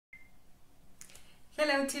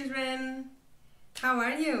Hello children! How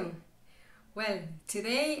are you? Well,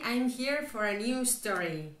 today I'm here for a new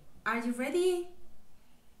story. Are you ready?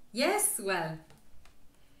 Yes? Well,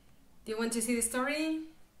 do you want to see the story?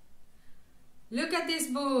 Look at this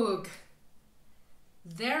book!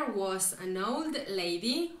 There was an old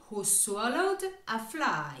lady who swallowed a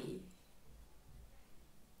fly.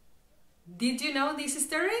 Did you know this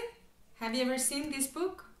story? Have you ever seen this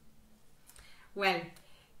book? Well,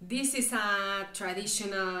 this is a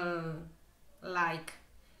traditional,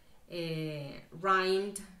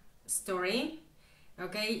 rhymed story.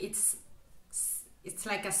 Okay, it's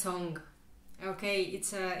like a song. Okay,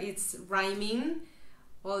 it's rhyming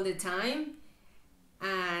all the time,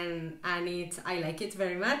 and I like it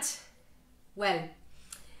very much. Well,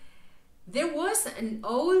 there was an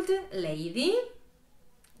old lady.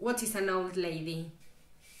 What is an old lady?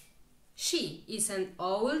 She is an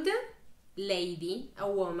old lady, a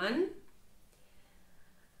woman,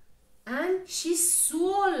 and she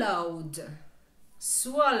swallowed.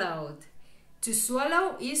 To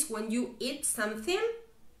swallow is when you eat something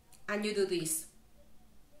and you do this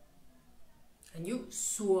and you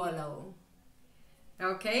swallow.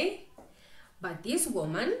 Okay, but this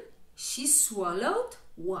woman, she swallowed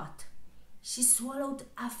what? She swallowed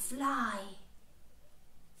a fly.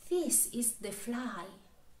 This is the fly.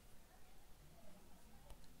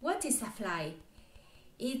 What is a fly?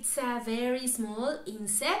 It's a very small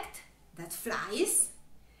insect that flies.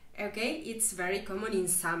 Okay, it's very common in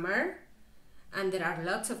summer and there are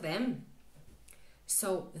lots of them.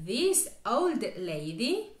 So this old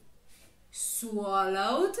lady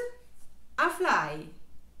swallowed a fly.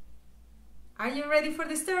 Are you ready for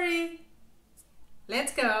the story?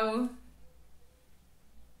 Let's go.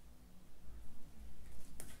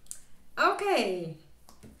 Okay.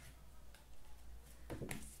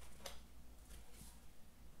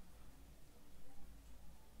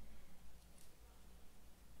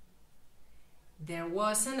 There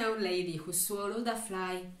was an old lady who swallowed a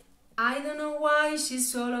fly. I don't know why she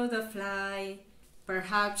swallowed a fly.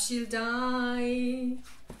 Perhaps she'll die.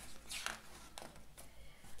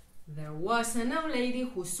 There was an old lady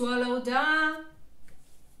who swallowed a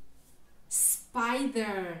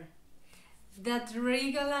spider that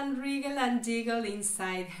wriggled and jiggled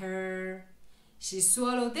inside her. She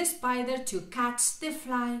swallowed the spider to catch the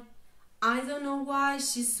fly. I don't know why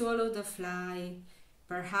she swallowed the fly.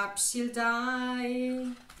 Perhaps she'll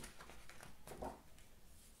die.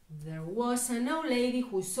 There was an old lady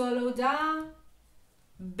who swallowed a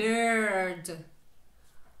bird.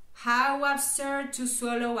 How absurd to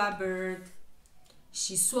swallow a bird.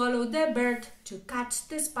 She swallowed the bird to catch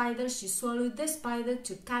the spider. She swallowed the spider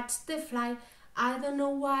to catch the fly. I don't know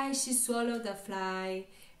why she swallowed the fly.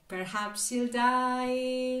 Perhaps she'll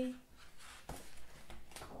die.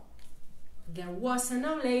 There was an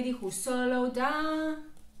old lady who swallowed a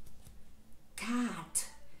cat.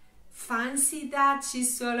 Fancy that, she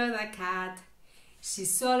swallowed a cat. She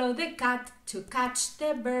swallowed the cat to catch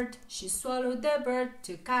the bird. She swallowed the bird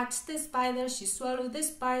to catch the spider. She swallowed the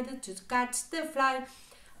spider to catch the fly.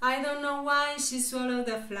 I don't know why she swallowed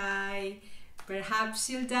the fly. Perhaps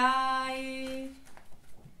she'll die.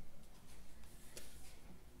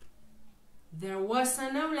 There was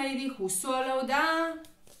an old lady who swallowed a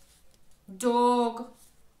dog.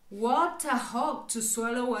 What a hog to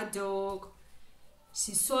swallow a dog.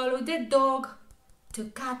 She swallowed the dog to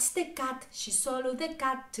catch the cat. She swallowed the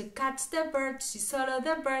cat to catch the bird. She swallowed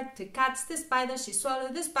the bird to catch the spider. She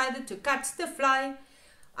swallowed the spider to catch the fly.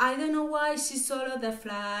 I don't know why she swallowed the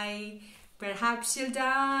fly. Perhaps she'll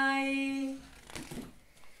die.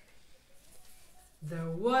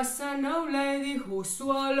 There was an old lady who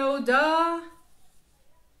swallowed a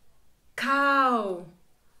cow.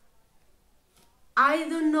 I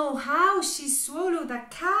don't know how she swallowed a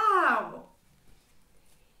cow.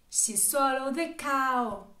 She swallowed the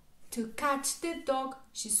cow to catch the dog.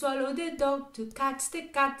 She swallowed the dog to catch the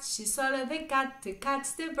cat. She swallowed the cat to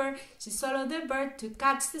catch the bird. She swallowed the bird to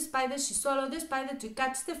catch the spider. She swallowed the spider to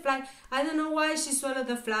catch the fly. I don't know why she swallowed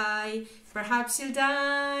the fly. Perhaps she'll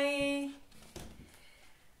die.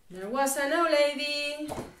 There was an old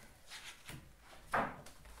lady.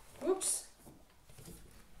 Oops.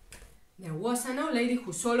 There was an old lady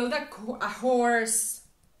who swallowed a horse.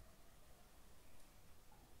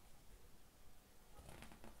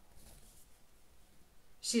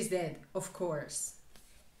 She's dead, of course.